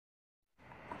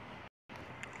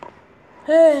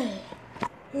Hey,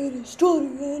 it is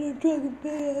starting and I'm talking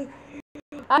back.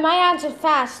 I might answer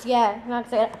fast, yeah. Not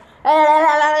say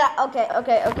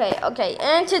okay.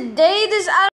 And today this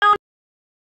add-on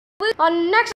our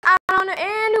next add-on,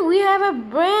 and we have a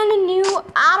brand new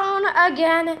add-on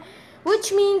again,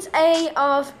 which means A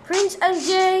of Prince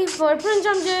MJ for Prince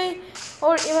MJ,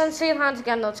 or even save hands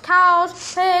again those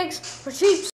cows, pigs, for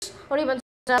sheep, or even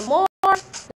more.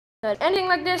 Anything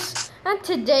like this. And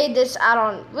today this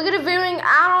add-on, we're gonna be viewing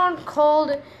add-on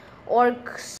called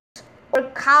orcs or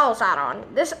cows add-on.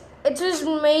 It just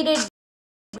made it.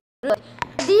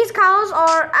 These cows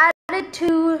are added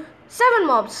to 7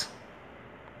 mobs.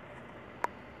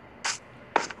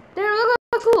 They look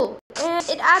cool, and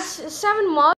it adds 7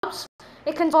 mobs.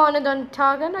 It can spawn it on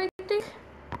target, I think.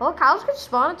 Oh, cows can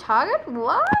spawn a target?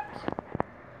 What?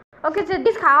 Okay, so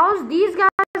these guys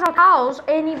are cows,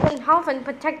 and even health and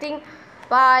protecting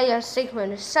by a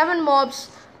segment. 7 mobs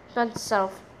by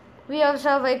itself. We have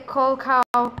ourselves a cold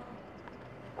cow.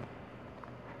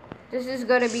 This is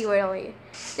gonna be really.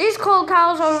 These cold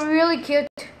cows are really cute,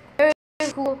 very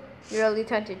cool, really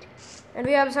tempted. And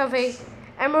we have ourselves a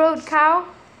emerald cow.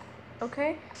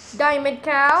 Okay, diamond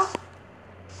cow,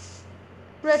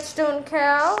 redstone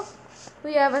cow.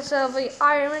 We have ourselves a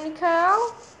iron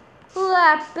cow,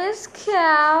 lapis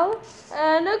cow,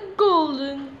 and a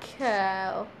golden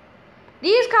cow.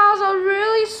 These cows are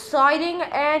really exciting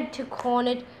and to corn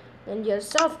it and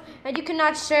yourself. And you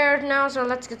cannot share it now, so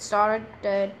let's get started.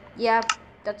 Yeah,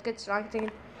 let's get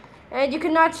started. And you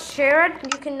cannot share it.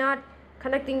 You cannot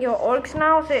connecting your orcs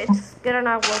now, so it's gonna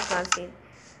not work now. See,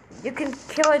 you can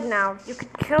kill it now. You can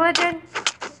kill it then.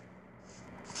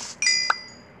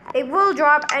 It will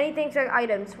drop anything to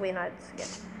items we not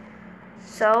get.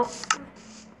 So,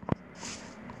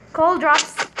 coal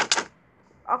drops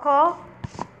a coal,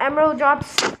 emerald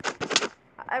drops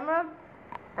emerald,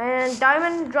 and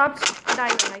diamond drops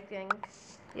diamond, I think.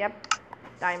 Yep,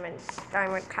 diamond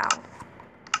cow.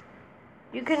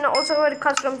 You can also go to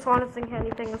custom spawn and think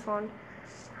anything is on.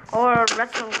 Or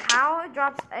redstone cow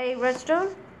drops a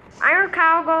redstone. Iron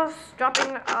cow goes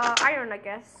dropping iron, I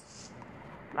guess.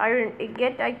 Iron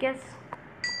ingot, I guess.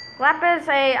 Lapis,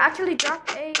 I actually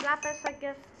dropped a lapis, I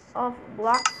guess, of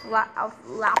blocks of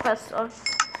lapis or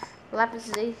lapis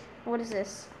Z. What is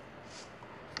this?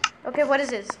 Okay, what is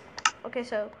this? Okay,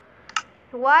 so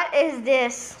what is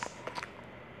this?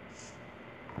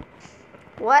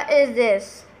 What is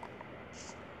this?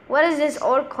 What is this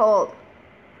orc called?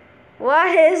 What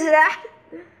is that?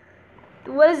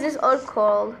 What is this orc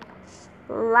called?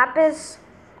 Lapis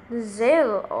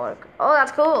Zale orc. Oh,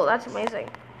 that's cool. That's amazing.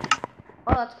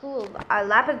 Oh, that's cool.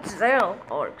 Lapis Zale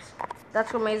orcs.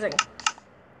 That's amazing.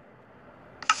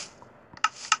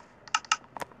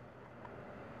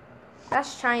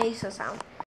 That's Chinese sound.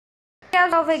 We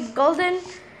have a golden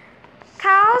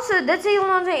cow. So that's the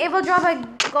only thing. It will drop a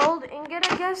gold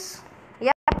ingot, I guess.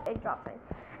 Yep, it dropped it.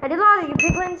 I did a lot of your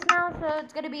piglins now, so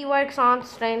it's gonna be works on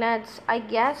stray nets, I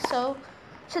guess. So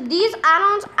these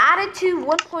add-ons added to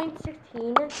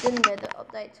 1.16, the nether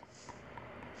update.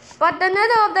 But the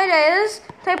nether update is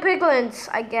the piglins,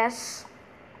 I guess.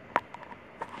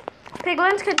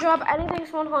 Piglins can drop anything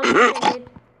 100.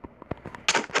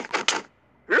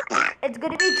 It's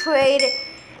gonna be traded.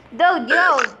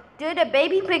 Dude, the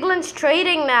baby piglin's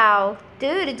trading now.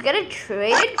 Dude, it's gonna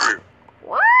trade.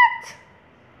 What?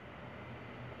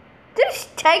 Dude, it's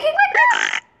taking like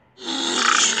that?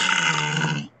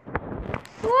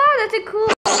 Wow, that's a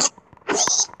cool.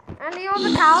 And the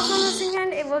other cows on the thing,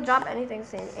 and it will drop anything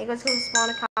soon. It goes to spawn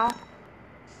a cow.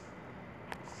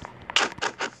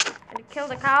 And kill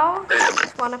the cow,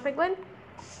 spawn a piglin.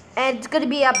 And it's gonna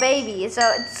be a baby, so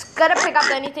it's gonna pick up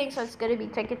anything, so it's gonna be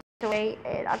taken away.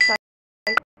 And I'll try.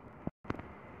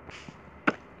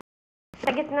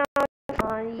 Take it now.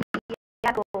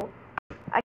 Yeah, cool.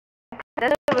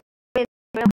 That's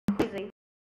real easy.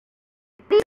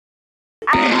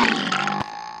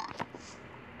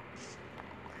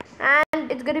 And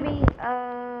it's gonna be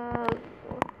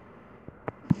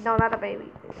no, not a baby.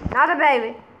 Not a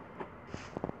baby.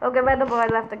 Okay, but the boy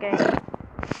left the game.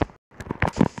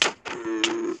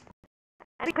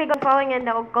 And click on falling in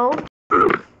the gold.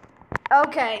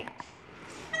 Okay.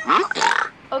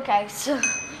 Okay, so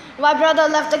my brother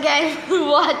left the game.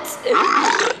 What?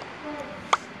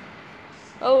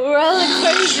 Oh, really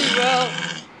crazy, bro.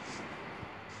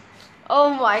 Oh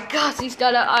my gosh, he's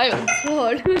got an iron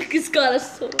sword. He's got a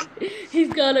sword.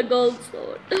 He's got a gold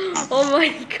sword. Oh my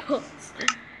gosh.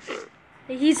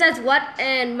 He says what?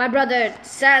 And my brother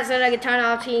says that I can turn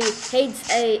out he hates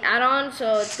a add-on,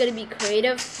 so it's gonna be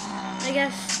creative, I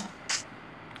guess.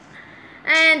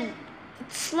 And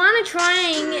wanna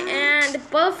trying and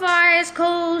butterflies,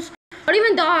 coals, or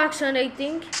even dogs, and I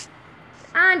think.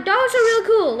 And dogs are real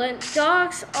cool, and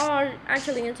dogs are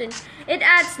actually insane. It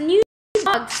adds new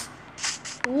dogs.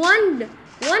 One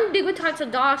different types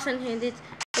of dogs, and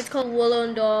it's called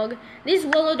Willow Dog. These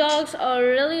Willow dogs are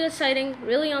really exciting,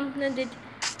 really unplanted,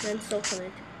 and so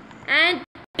fun. And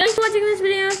thanks for watching this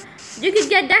video. You could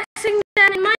get Dexing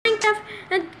Dan in Minecraft,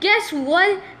 and guess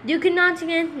what? You can not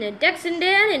again Dexing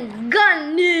Dan and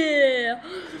Gun.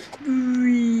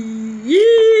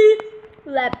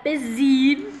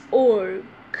 Lapizine or